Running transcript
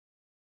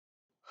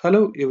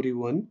Hello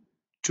everyone.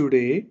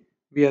 Today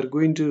we are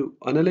going to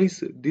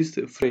analyze this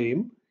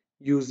frame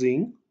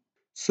using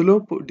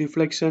slope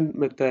deflection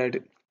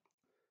method.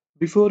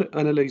 Before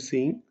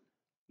analyzing,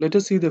 let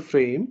us see the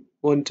frame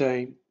one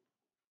time.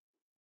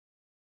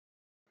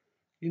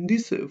 In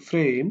this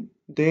frame,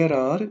 there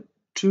are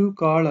two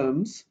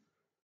columns,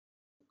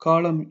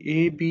 column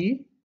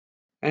AB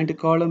and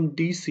column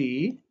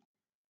DC.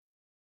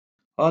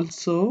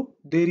 Also,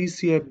 there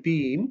is a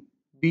beam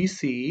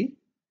BC.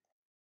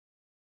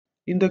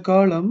 In the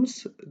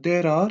columns,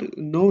 there are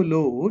no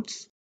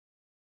loads.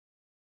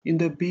 In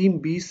the beam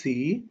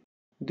BC,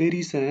 there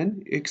is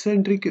an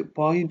eccentric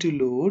point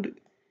load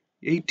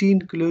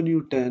 18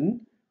 kN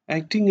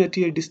acting at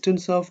a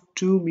distance of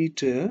 2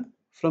 meter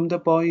from the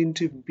point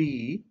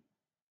B.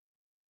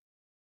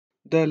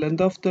 The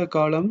length of the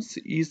columns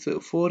is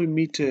 4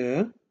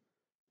 meter.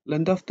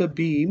 Length of the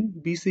beam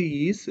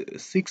BC is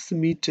 6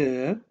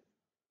 meter.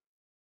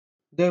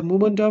 The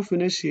moment of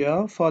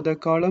inertia for the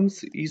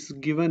columns is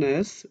given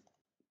as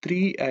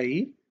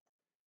 3I.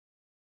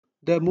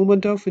 The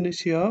moment of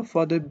inertia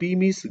for the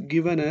beam is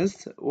given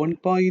as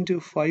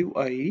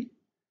 1.5I.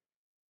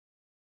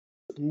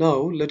 Now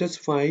let us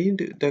find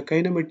the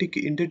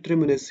kinematic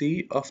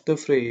indeterminacy of the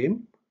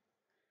frame.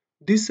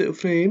 This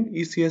frame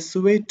is a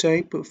sway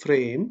type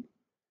frame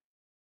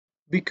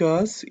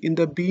because in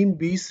the beam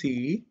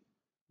BC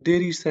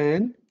there is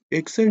an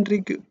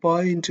eccentric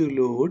point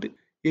load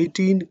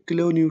 18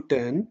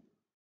 kN.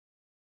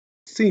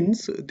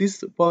 Since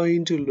this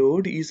point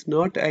load is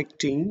not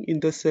acting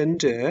in the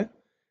center,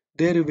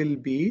 there will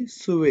be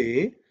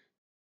sway.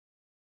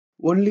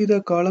 Only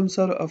the columns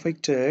are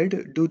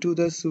affected due to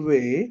the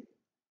sway.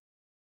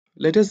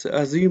 Let us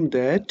assume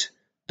that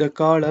the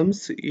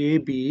columns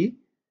AB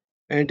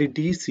and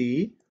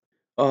DC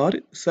are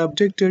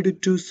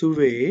subjected to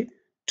sway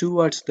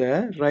towards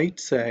the right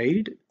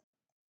side.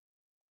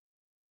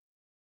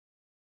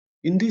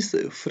 In this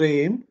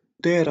frame,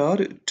 there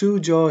are two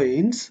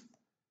joints,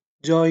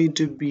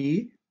 joint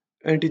B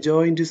and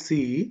joint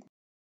C.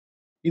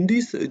 In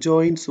these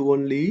joints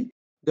only,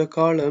 the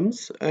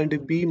columns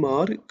and beam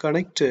are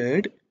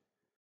connected.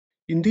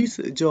 In these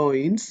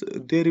joints,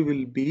 there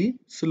will be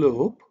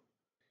slope.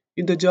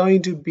 In the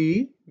joint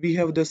B, we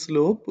have the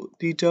slope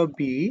theta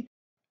B,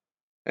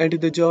 and in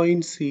the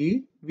joint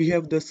C, we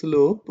have the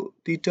slope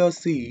theta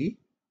C.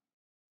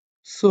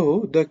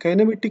 So, the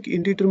kinematic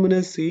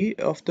indeterminacy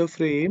of the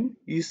frame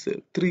is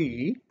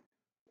 3.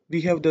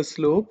 We have the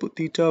slope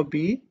theta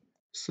B,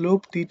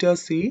 slope theta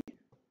C,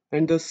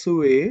 and the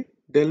sway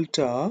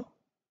delta.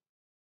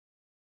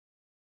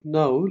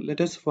 Now,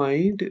 let us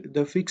find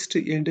the fixed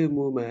end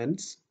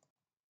moments.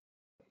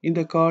 In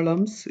the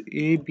columns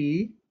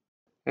AB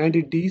and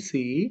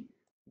DC,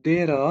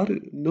 there are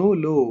no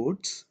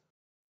loads.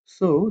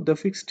 So, the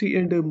fixed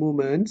end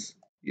moments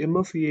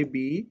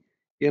MFAB,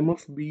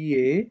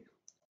 MFBA,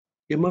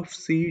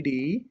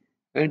 MFCD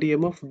and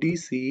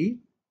MFDC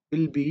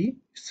will be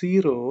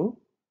 0.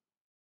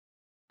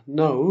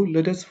 Now,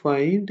 let us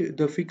find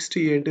the fixed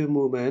end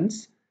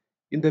moments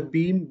in the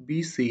beam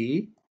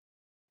BC.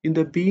 In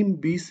the beam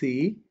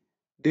BC,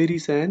 there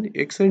is an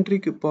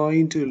eccentric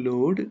point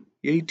load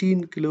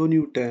 18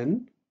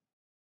 kN.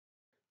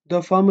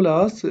 The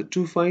formulas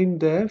to find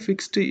the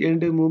fixed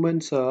end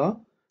moments are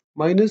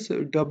minus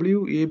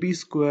WAB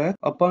square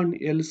upon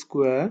L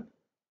square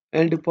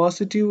and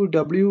positive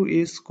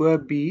WA square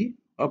B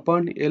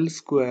upon L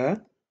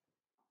square.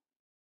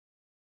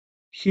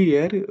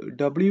 Here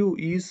W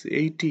is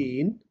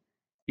 18,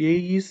 A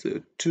is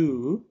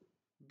 2,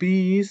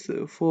 B is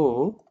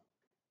 4,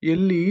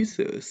 L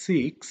is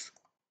 6.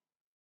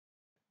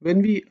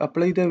 When we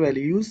apply the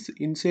values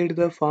inside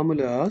the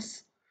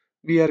formulas,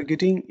 we are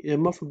getting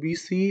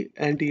MFBC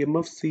and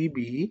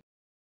MFCB.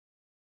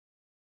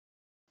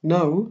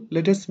 Now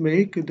let us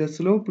make the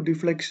slope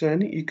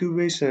deflection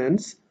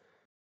equations.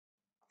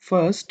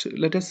 First,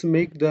 let us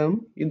make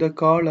them in the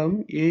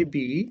column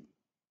AB.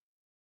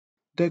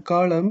 The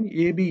column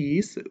AB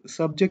is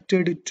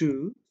subjected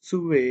to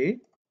sway.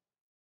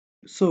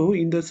 So,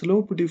 in the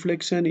slope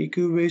deflection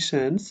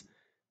equations,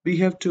 we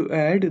have to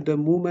add the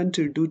moment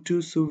due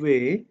to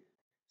sway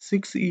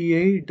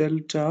 6EA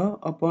delta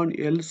upon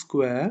L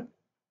square.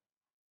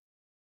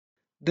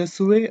 The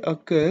sway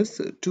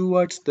occurs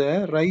towards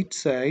the right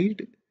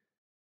side.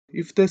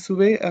 If the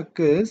sway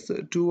occurs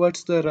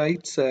towards the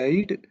right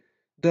side,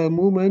 the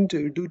moment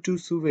due to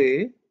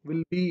sway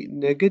will be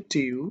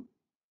negative.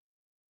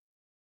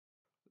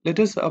 Let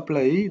us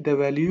apply the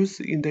values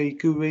in the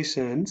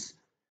equations.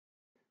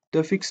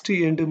 The fixed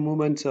end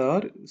moments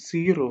are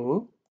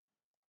 0.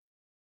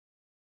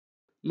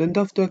 Length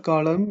of the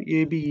column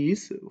AB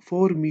is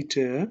 4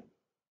 meter.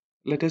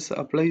 Let us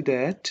apply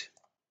that.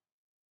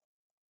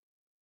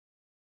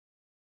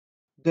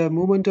 The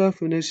moment of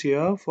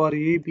inertia for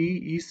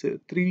AB is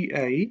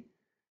 3I.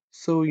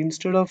 So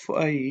instead of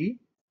I,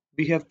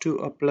 we have to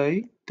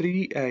apply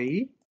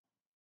 3I.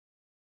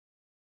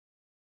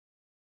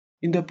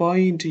 In the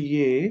point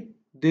A,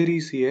 there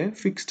is a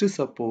fixed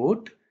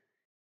support.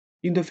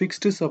 In the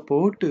fixed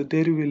support,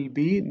 there will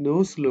be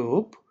no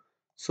slope.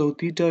 So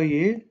theta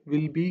A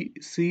will be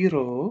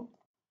 0.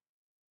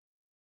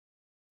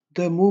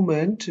 The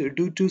moment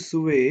due to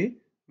sway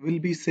will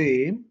be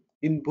same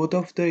in both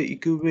of the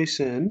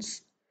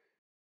equations.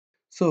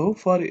 So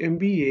for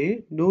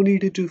MBA, no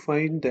need to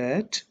find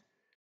that.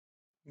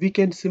 We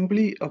can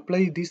simply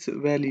apply this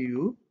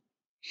value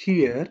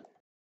here.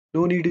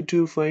 No need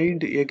to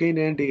find again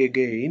and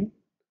again.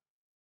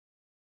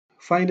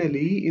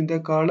 Finally, in the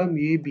column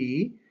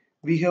AB,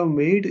 we have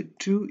made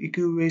two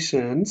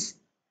equations.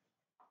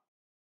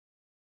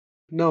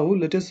 Now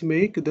let us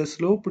make the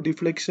slope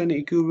deflection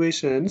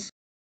equations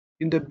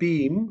in the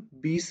beam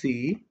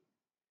BC.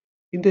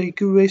 In the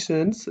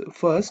equations,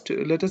 first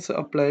let us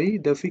apply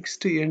the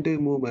fixed end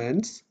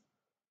moments.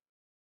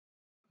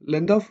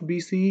 Length of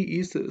BC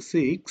is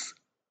 6.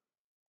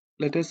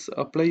 Let us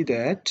apply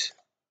that.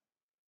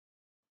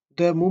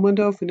 The moment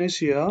of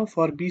inertia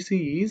for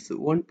BC is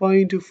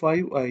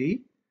 1.5 I.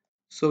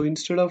 So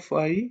instead of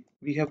I,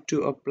 we have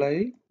to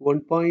apply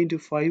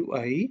 1.5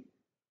 I.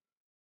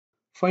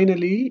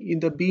 Finally, in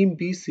the beam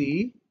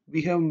BC,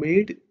 we have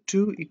made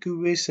two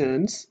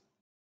equations.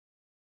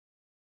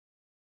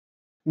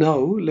 Now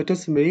let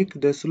us make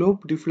the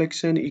slope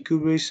deflection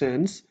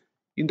equations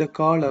in the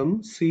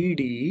column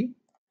CD.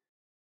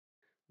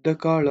 The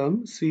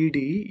column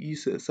CD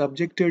is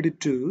subjected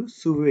to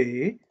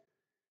sway.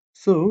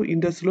 So in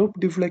the slope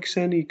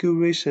deflection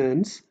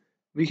equations,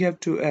 we have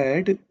to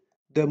add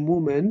the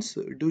moments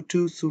due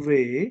to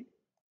sway.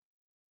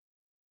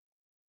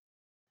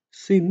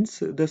 Since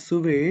the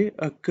sway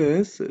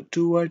occurs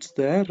towards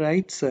the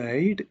right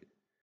side,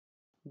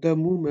 the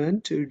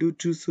moment due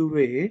to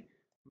sway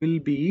will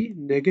be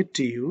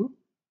negative.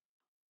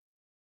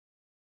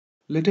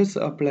 Let us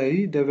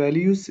apply the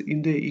values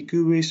in the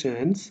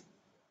equations.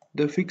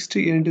 The fixed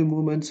end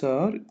moments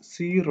are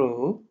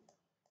 0.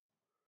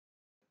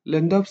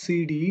 Length of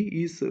CD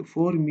is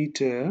 4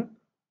 meter.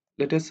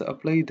 Let us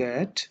apply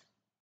that.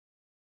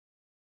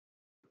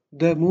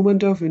 The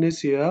moment of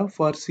inertia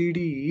for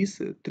CD is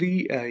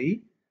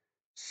 3I.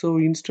 So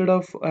instead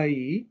of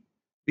I,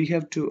 we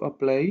have to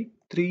apply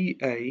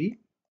 3I.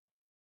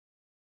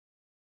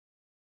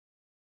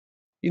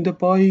 In the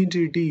point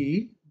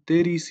D,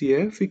 there is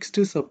a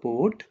fixed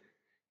support.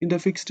 In the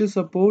fixed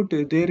support,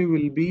 there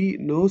will be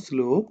no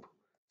slope.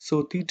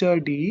 So theta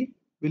D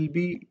will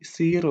be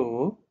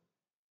 0.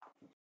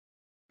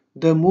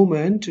 The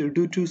moment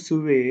due to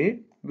sway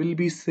will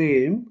be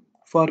same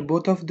for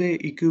both of the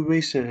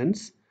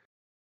equations.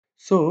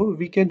 So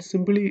we can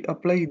simply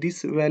apply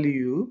this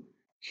value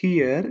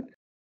here.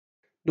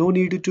 No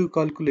need to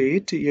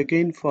calculate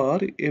again for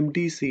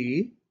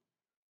MDC.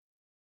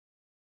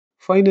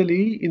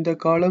 Finally, in the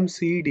column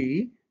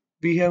CD,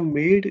 we have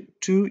made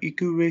two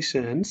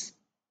equations.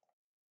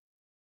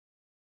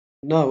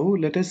 Now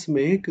let us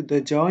make the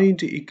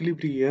joint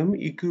equilibrium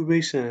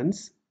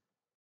equations.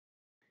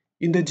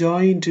 In the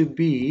joint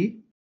B,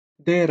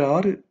 there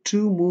are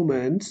two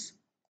moments,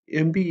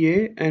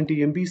 MBA and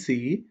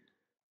MBC.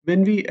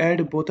 When we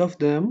add both of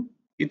them,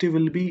 it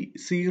will be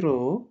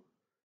 0.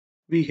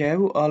 We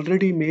have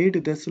already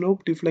made the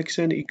slope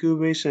deflection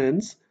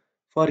equations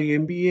for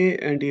MBA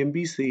and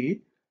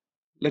MBC.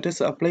 Let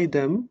us apply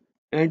them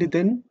and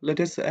then let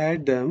us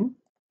add them.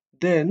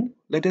 Then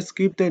let us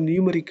keep the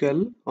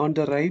numerical on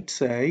the right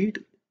side.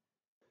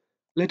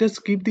 Let us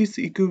keep this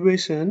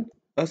equation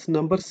as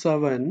number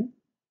 7.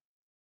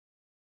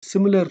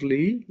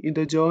 Similarly, in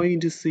the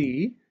joint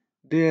C,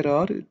 there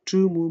are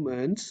two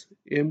moments,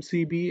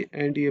 MCB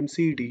and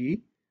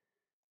MCD.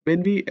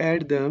 When we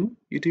add them,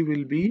 it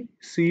will be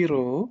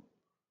 0.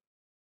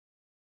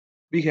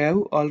 We have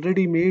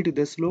already made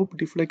the slope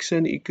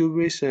deflection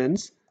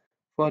equations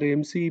for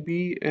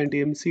MCB and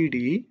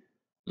MCD.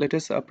 Let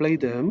us apply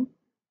them.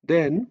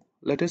 Then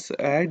let us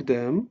add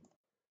them.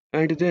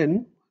 And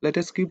then let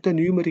us keep the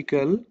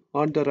numerical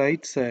on the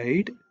right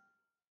side.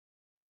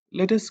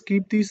 Let us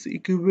keep this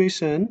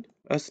equation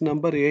as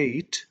number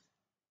 8.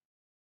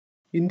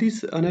 In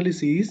this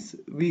analysis,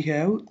 we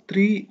have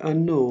three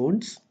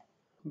unknowns,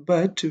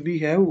 but we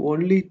have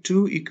only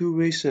two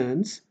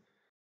equations.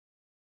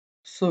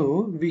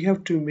 So we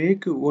have to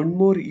make one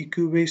more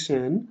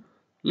equation.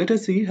 Let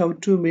us see how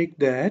to make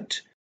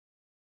that.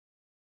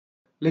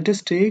 Let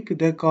us take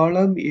the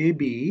column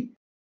AB.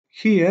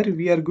 Here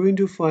we are going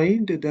to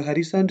find the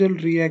horizontal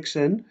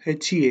reaction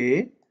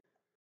HA.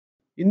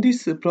 In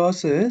this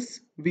process,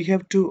 we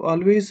have to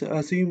always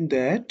assume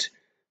that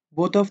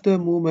both of the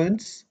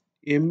moments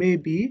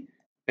MAB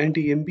and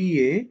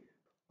MBA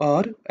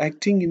are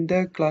acting in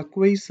the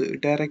clockwise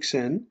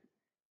direction.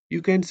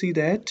 You can see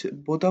that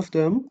both of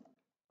them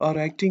are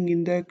acting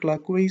in the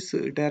clockwise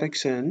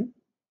direction.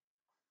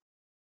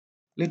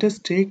 Let us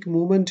take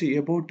moment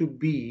about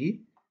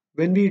B.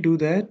 When we do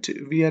that,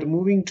 we are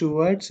moving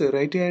towards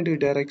right hand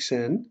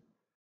direction.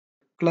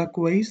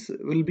 Clockwise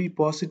will be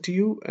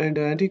positive and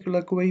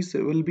anti-clockwise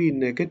will be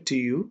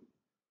negative.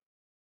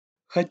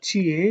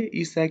 HA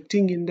is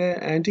acting in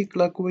the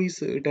anti-clockwise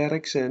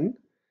direction,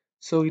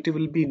 so it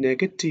will be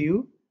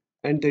negative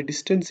and the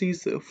distance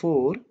is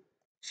 4.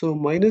 So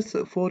minus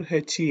 4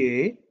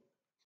 HA.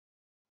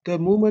 The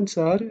movements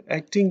are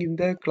acting in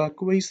the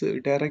clockwise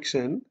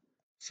direction,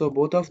 so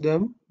both of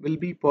them will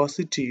be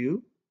positive.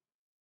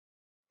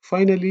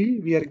 Finally,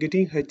 we are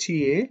getting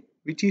HA,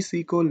 which is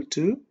equal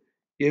to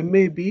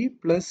MAB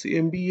plus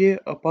MBA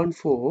upon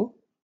 4.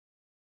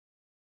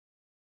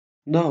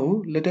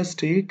 Now let us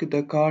take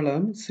the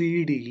column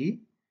CD.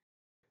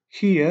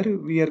 Here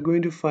we are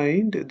going to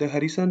find the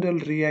horizontal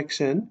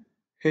reaction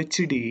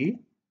HD.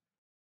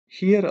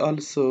 Here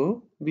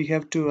also we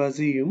have to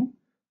assume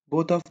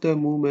both of the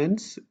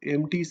movements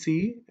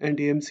MTC and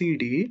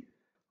MCD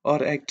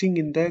are acting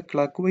in the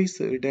clockwise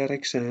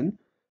direction.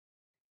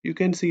 You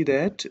can see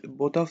that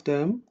both of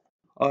them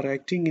are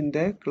acting in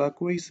the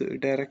clockwise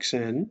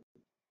direction.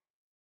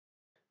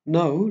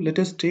 Now let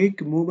us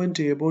take movement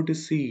about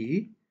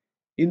C.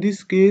 In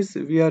this case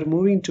we are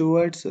moving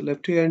towards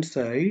left hand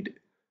side.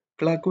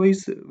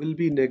 Clockwise will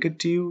be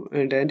negative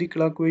and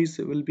anti-clockwise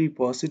will be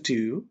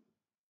positive.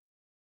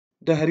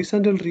 The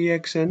horizontal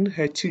reaction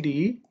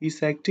HD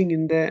is acting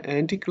in the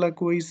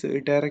anti-clockwise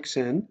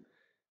direction,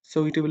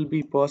 so it will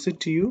be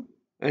positive,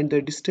 and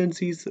the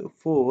distance is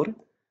 4,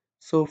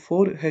 so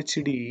 4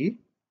 HD.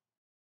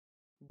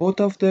 Both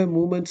of the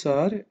movements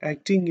are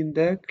acting in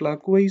the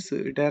clockwise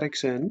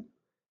direction,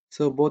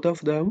 so both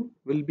of them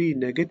will be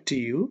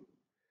negative.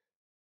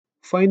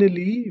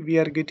 Finally, we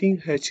are getting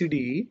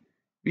HD,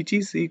 which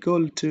is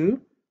equal to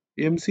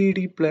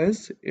MCD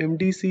plus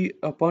MDC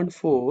upon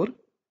 4.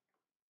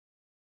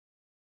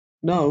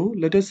 Now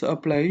let us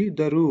apply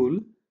the rule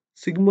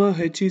sigma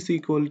h is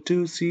equal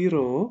to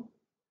 0.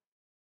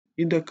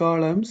 In the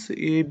columns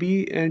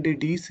AB and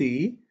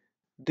DC,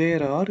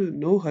 there are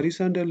no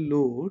horizontal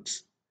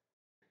loads.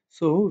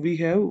 So we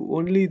have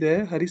only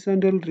the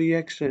horizontal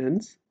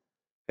reactions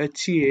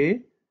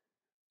HA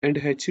and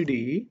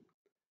HD.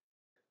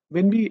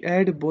 When we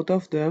add both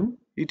of them,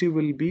 it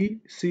will be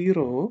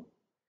 0.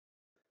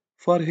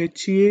 For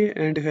HA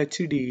and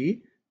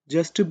HD,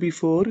 just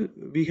before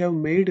we have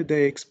made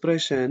the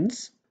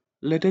expressions,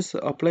 let us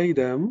apply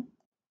them.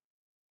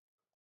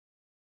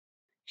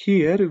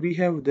 Here we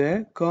have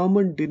the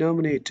common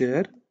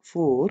denominator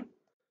 4.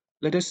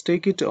 Let us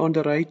take it on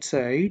the right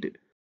side.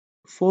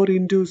 4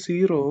 into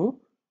 0,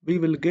 we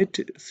will get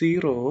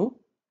 0.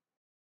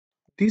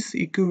 This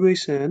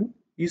equation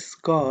is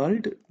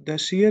called the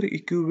shear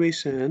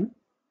equation.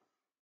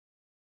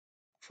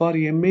 For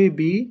MAB,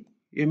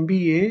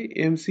 MBA,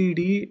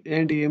 MCD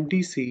and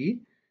MDC,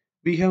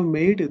 we have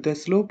made the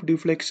slope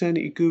deflection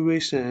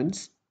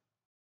equations.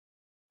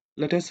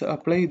 Let us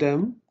apply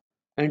them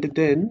and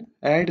then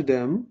add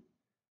them.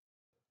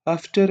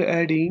 After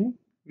adding,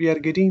 we are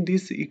getting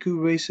this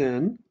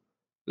equation.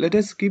 Let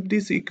us keep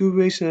this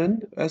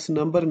equation as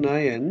number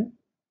 9.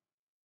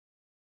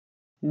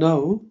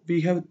 Now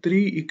we have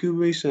three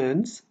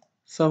equations,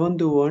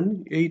 7th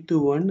one, 8th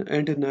one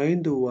and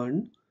 9th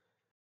one.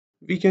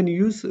 We can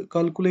use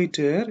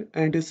calculator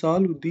and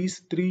solve these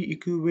three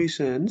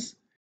equations.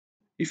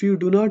 If you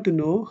do not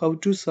know how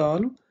to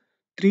solve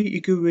three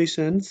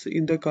equations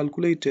in the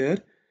calculator,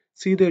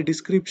 see the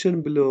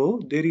description below.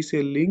 There is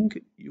a link.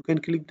 You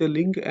can click the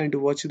link and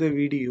watch the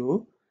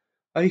video.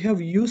 I have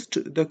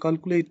used the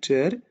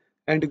calculator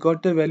and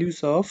got the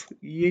values of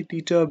EA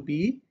theta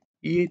B,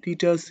 EA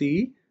theta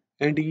C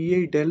and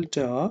EA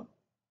delta.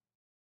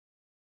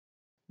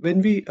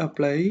 When we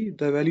apply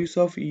the values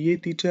of EA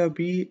theta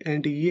B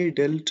and EA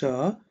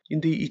delta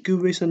in the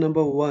equation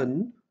number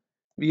 1,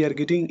 we are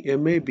getting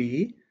MAB.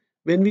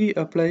 When we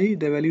apply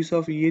the values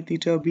of EA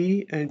theta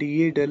B and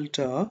EA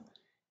delta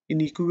in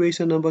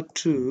equation number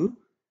 2,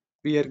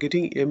 we are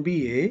getting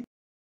MBA.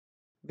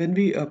 When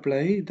we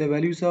apply the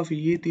values of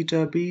EA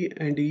theta B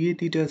and EA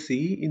theta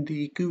C in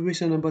the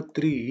equation number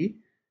 3,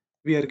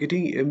 we are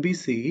getting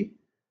MBC.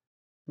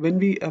 When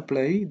we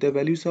apply the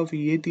values of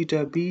EA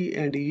theta B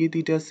and EA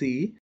theta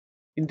C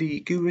in the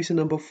equation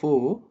number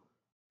 4,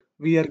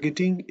 we are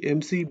getting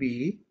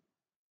MCB.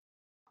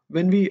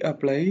 When we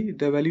apply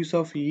the values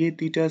of EA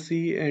theta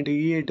C and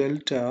EA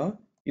delta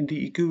in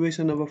the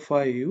equation number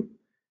 5,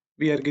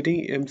 we are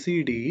getting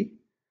MCD.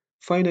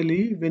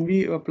 Finally, when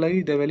we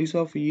apply the values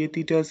of EA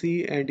theta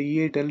C and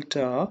EA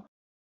delta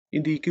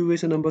in the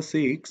equation number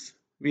 6,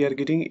 we are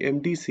getting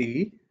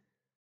MDC.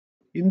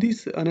 In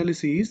this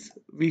analysis,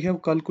 we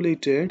have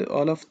calculated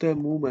all of the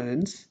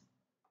movements.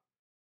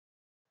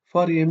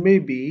 For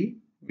MAB,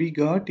 we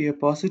got a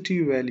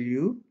positive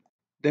value.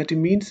 That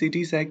means it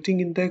is acting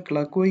in the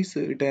clockwise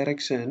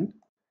direction.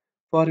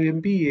 For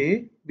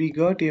MBA, we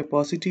got a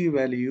positive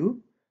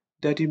value.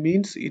 That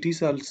means it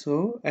is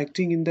also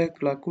acting in the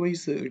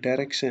clockwise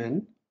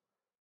direction.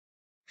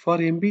 For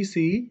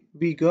MBC,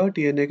 we got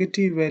a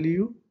negative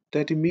value.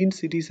 That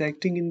means it is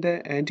acting in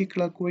the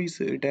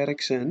anti-clockwise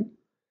direction.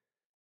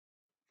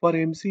 For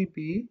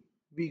MCP,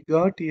 we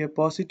got a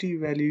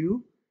positive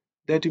value.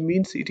 That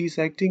means it is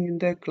acting in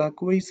the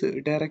clockwise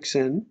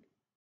direction.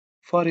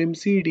 For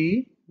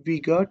MCD, we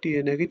got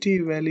a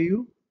negative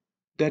value.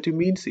 That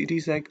means it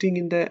is acting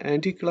in the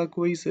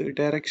anti-clockwise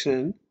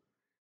direction.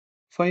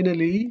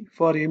 Finally,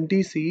 for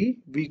MDC,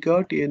 we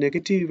got a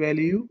negative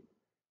value.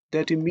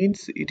 That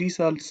means it is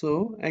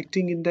also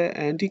acting in the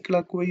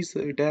anti-clockwise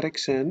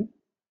direction.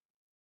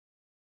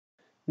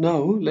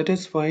 Now let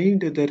us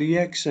find the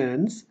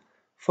reactions.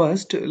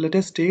 First, let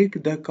us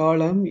take the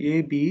column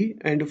AB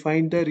and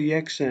find the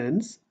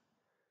reactions.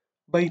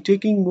 By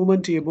taking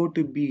moment about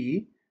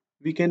B,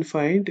 we can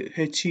find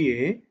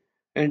HA,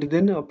 and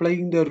then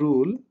applying the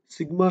rule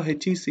sigma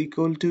H is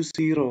equal to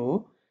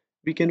 0,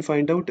 we can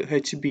find out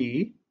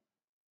HB.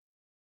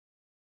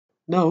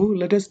 Now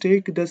let us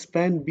take the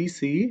span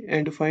BC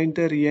and find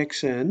the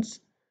reactions.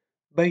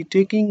 By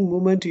taking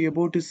moment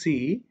about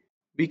C,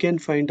 we can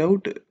find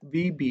out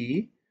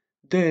VB.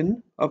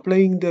 Then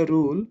applying the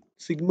rule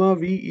sigma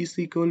V is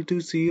equal to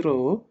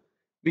 0,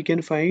 we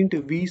can find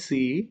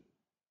VC.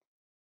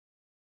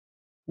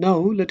 Now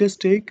let us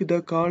take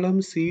the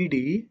column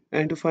CD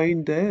and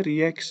find the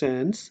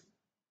reactions.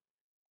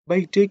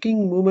 By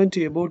taking moment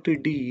about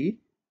D,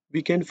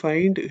 we can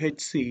find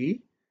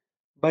HC.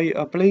 By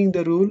applying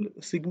the rule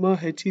sigma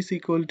H is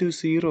equal to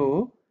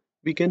 0,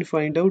 we can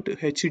find out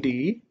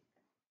HD.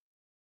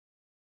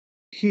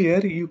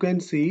 Here you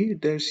can see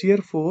the shear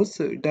force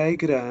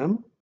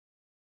diagram.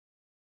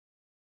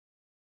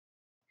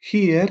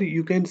 Here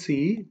you can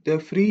see the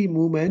free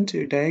movement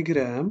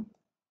diagram.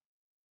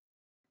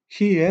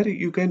 Here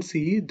you can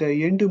see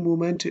the end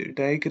movement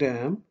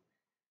diagram.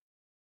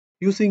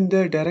 Using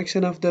the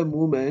direction of the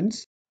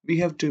movements, we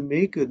have to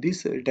make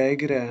this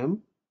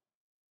diagram.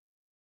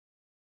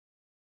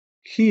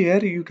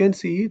 Here you can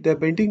see the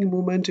bending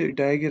moment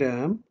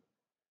diagram.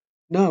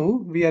 Now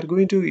we are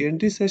going to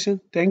end this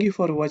session. Thank you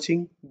for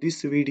watching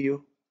this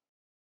video.